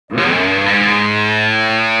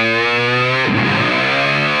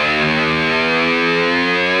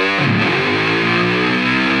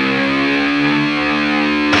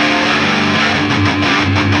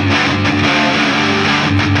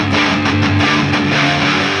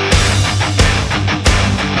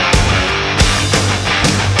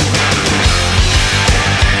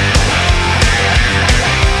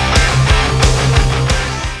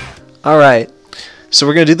Alright. So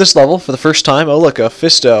we're going to do this level for the first time. Oh, look,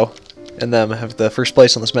 Fisto and them have the first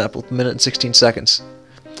place on this map with 1 minute and 16 seconds.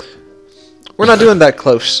 We're not doing that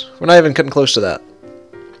close. We're not even cutting close to that.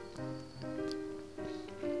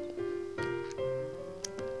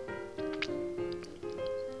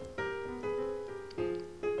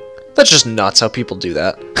 That's just nuts how people do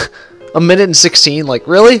that. 1 minute and 16, like,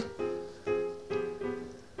 really?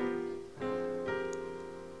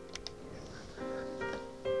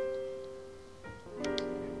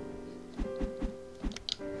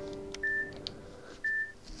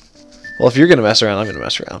 Well, if you're gonna mess around, I'm gonna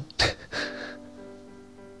mess around.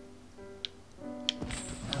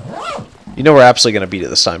 You know we're absolutely gonna beat it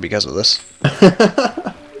this time because of this.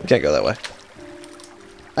 Can't go that way.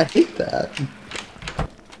 I hate that.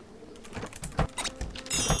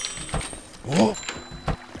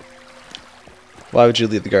 Why would you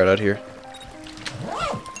leave the guard out here?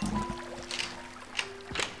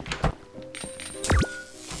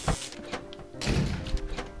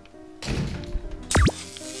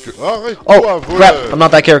 Oh, crap! I'm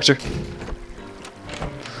not that character.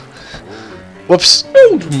 Whoops.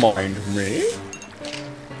 Don't mind me.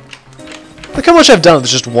 Look how much I've done with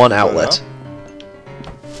just one outlet.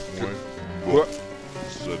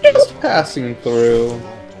 Just passing through.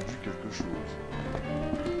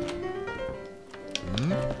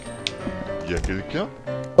 Y a quelqu'un?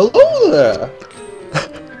 Hello there.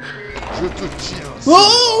 Je te tiens.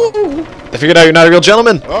 Whoa! I figured out you're not a real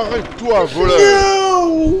gentleman. Arrête-toi, voleur!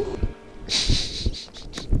 No!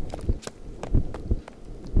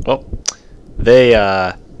 Well, they,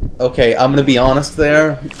 Okay, I'm gonna be honest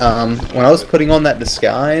there. When I was putting on that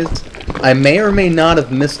disguise, I may or may not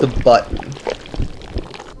have missed a button.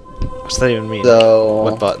 What's that even mean? So,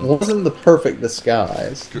 What button? it wasn't the perfect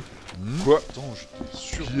disguise. Quoi? Attends, j'étais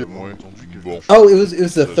sûr d'avoir entendu quelque chose. Oh, it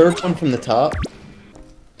was the third one from the top.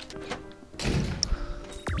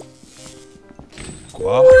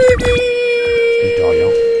 Quoi? De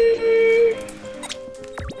rien.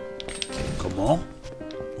 Comment?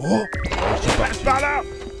 Oh! C'est parti. Par là!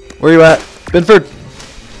 Where you at? Binford!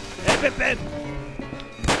 Hé, Pépette!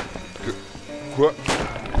 Quoi?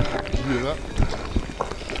 Qui est là?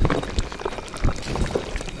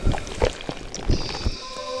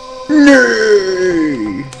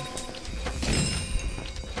 No!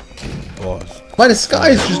 Oh, My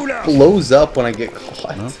disguise just blows up when I get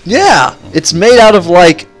caught. No? Yeah! It's made out of,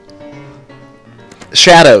 like,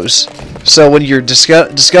 shadows. So when you're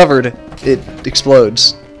discovered, it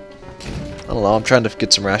explodes. I don't know, I'm trying to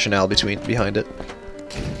get some rationale behind it.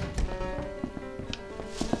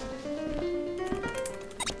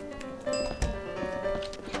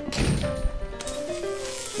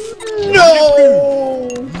 No!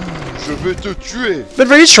 Je vais te tuer!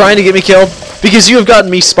 Binford, are you trying to get me killed? Because you have gotten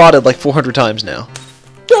me spotted like 400 times now.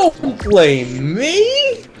 Don't blame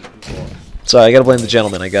me! Sorry, I gotta blame the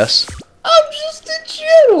gentleman, I guess. I'm just a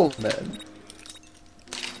gentleman.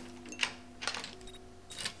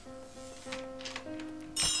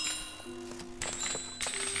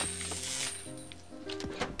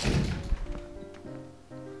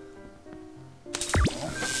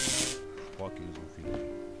 je crois qu'ils ont filé.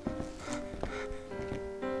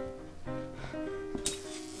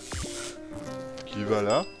 Qui va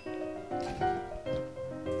là?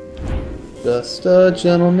 Just a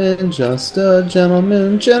gentleman, just a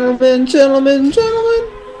gentleman, gentleman, gentleman, gentleman.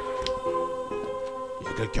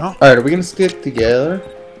 Y'a quelqu'un? Alright, are we gonna stick together?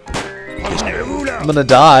 Où là? I'm gonna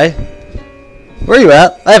die. Where are you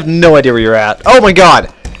at? I have no idea where you're at. Oh my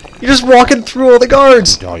god! You're just walking through all the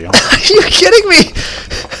guards! De rien. Are you kidding me?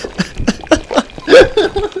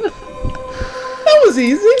 That was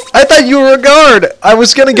easy. I thought you were a guard! I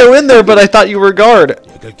was gonna go in there, but I thought you were a guard.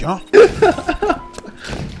 Y'a quelqu'un?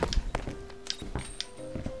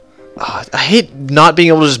 I hate not being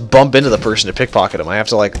able to just bump into the person to pickpocket him. I have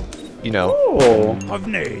to, like, you know, Oh.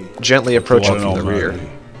 Revenez! gently approach him Ouais, from the normal. rear.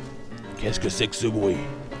 Qu'est-ce que c'est que ce bruit?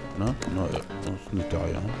 Non, non, ce n'était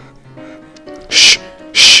rien. Shh!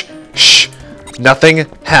 Shh! Shh! Nothing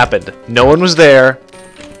happened. No one was there.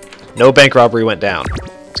 No bank robbery went down.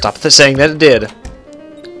 Stop saying that it did.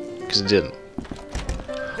 Because it didn't.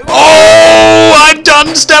 Oh! I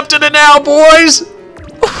done stepped in it now, boys!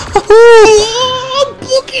 I'm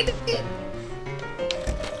looking at it.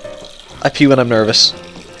 I pee when I'm nervous.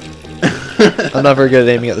 I'm not very good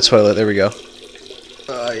at aiming at the toilet. There we go.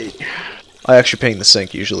 I actually ping the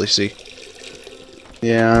sink usually, see.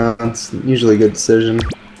 Yeah, that's usually a good decision.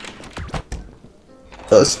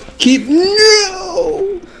 Just keep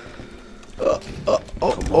no.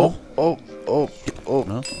 Comment? Oh. Non,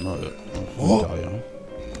 non, ce n'était rien.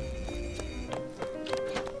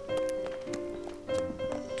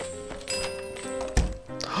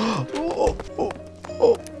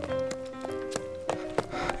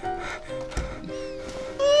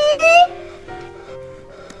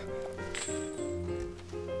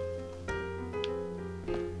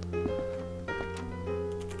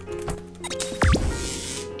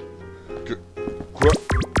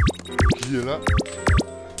 Qui est là?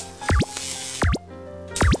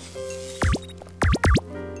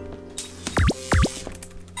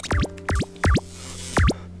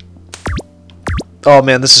 Oh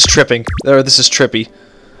man, this is tripping. Or this is trippy.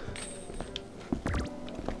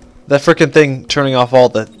 That frickin' thing turning off all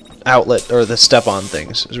the outlet or the step-on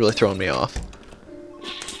things is really throwing me off.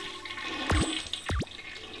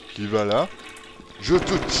 Qui va là? Je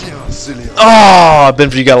te tiens, scélérat. Oh,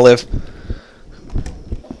 Benford, you gotta live.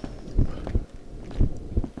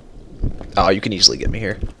 Oh, you can easily get me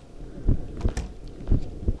here.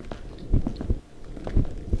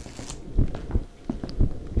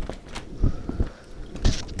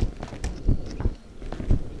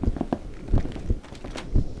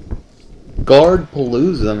 Guard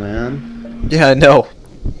Palooza, man. Yeah, I know.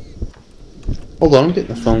 Hold on, I'm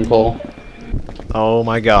getting a phone call. Oh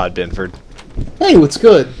my god, Benford. Hey, what's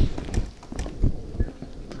good?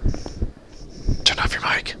 Turn off your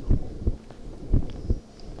mic.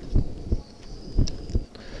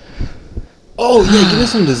 Oh, yeah, give me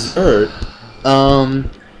some dessert.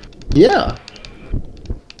 Yeah.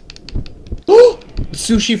 Oh,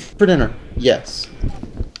 sushi for dinner. Yes.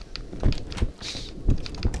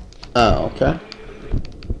 Oh, okay.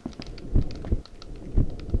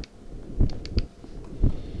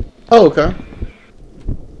 Oh, okay.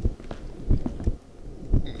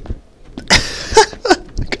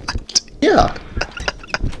 Yeah.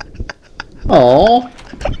 Aww.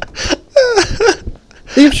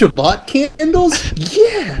 They have Shabbat candles?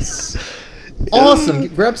 Yes! Awesome.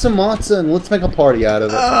 Grab some matzah and let's make a party out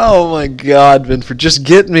of it. Oh my god, Benford, just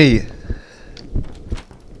get me.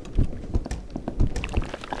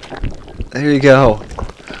 There you go.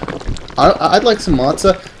 I'd like some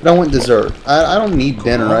matzah, but I want dessert. I don't need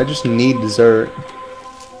dinner, I just need dessert.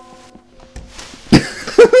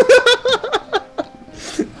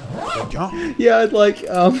 Quelqu'un? Yeah, I'd like,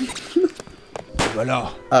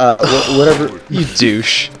 Voilà. whatever. You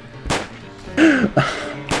douche.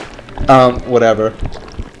 Whatever.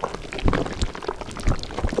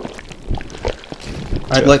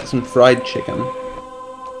 I'd like some fried chicken.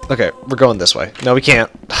 Okay, we're going this way. No, we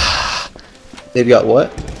can't. They've got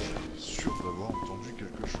what? Sûr d'avoir entendu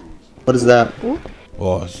quelque chose. What is that?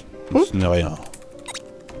 Oh, ce n'est rien.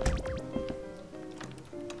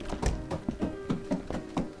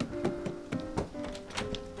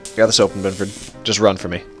 Got this open, Benford. Just run for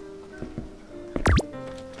me.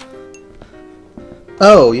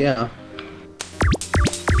 Oh, yeah.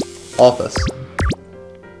 Office.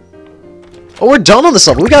 Oh, we're done on this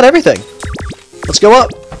level. We got everything. Let's go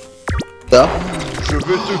up. So? Je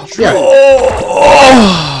vais te tuer. Yeah.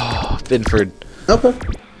 Oh, Benford. Okay.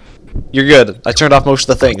 You're good. I turned off most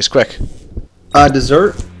of the things. Quick.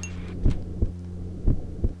 Dessert?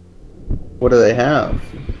 What do they have?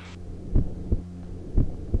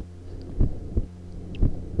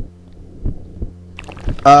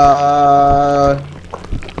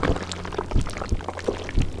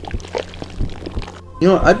 You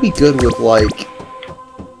know what, I'd be good with, like...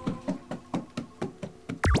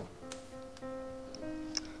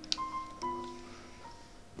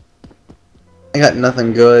 I got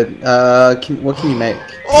nothing good. What can you make?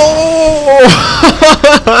 Oh!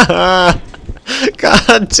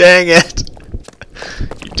 God dang it.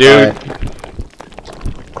 Dude. Alright.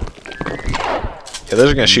 Yeah, those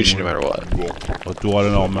are gonna shoot you no matter what. Retour à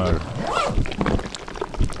la normale.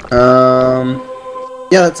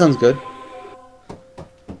 Yeah, that sounds good.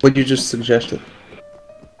 What'd you just suggest it?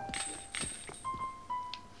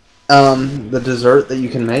 The dessert that you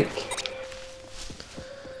can make?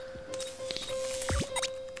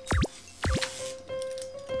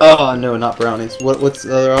 Oh, no, not brownies. What's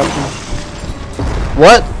the other option?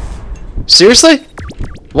 What? Seriously?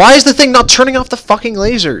 Why is the thing not turning off the fucking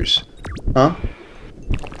lasers? Huh?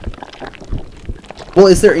 Well,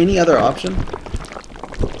 is there any other option?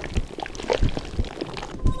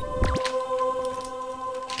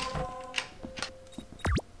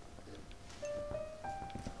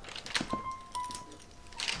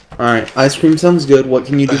 Alright, ice cream sounds good. What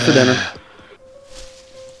can you do for dinner?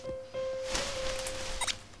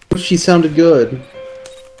 She sounded good.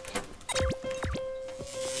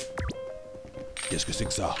 Qu'est-ce que c'est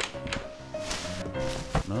que ça?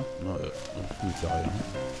 Non, non, ce n'était rien.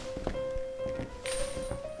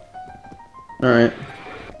 Alright.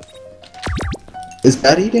 Is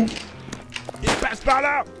that eating? Il passe par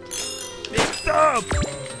là. Mais stop.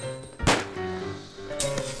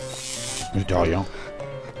 Ce n'était rien.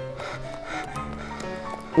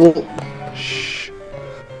 Well, Shh.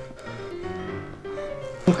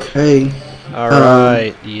 okay.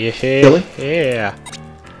 Alright. Yeah. Really? Yeah.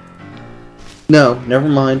 No, never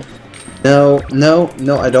mind. No, no,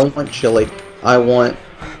 no, I don't want chili. I want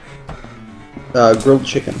grilled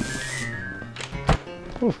chicken.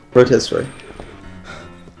 Ooh. Rotisserie.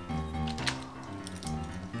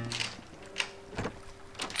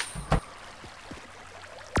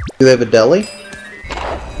 Do they have a deli?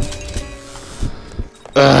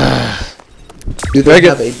 Do they Very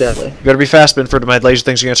have good. a deli? You better be fast, Binford. My laser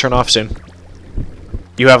things are gonna turn off soon.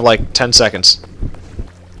 You have like 10 seconds.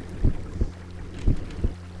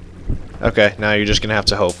 Okay, now you're just gonna have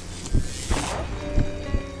to hope.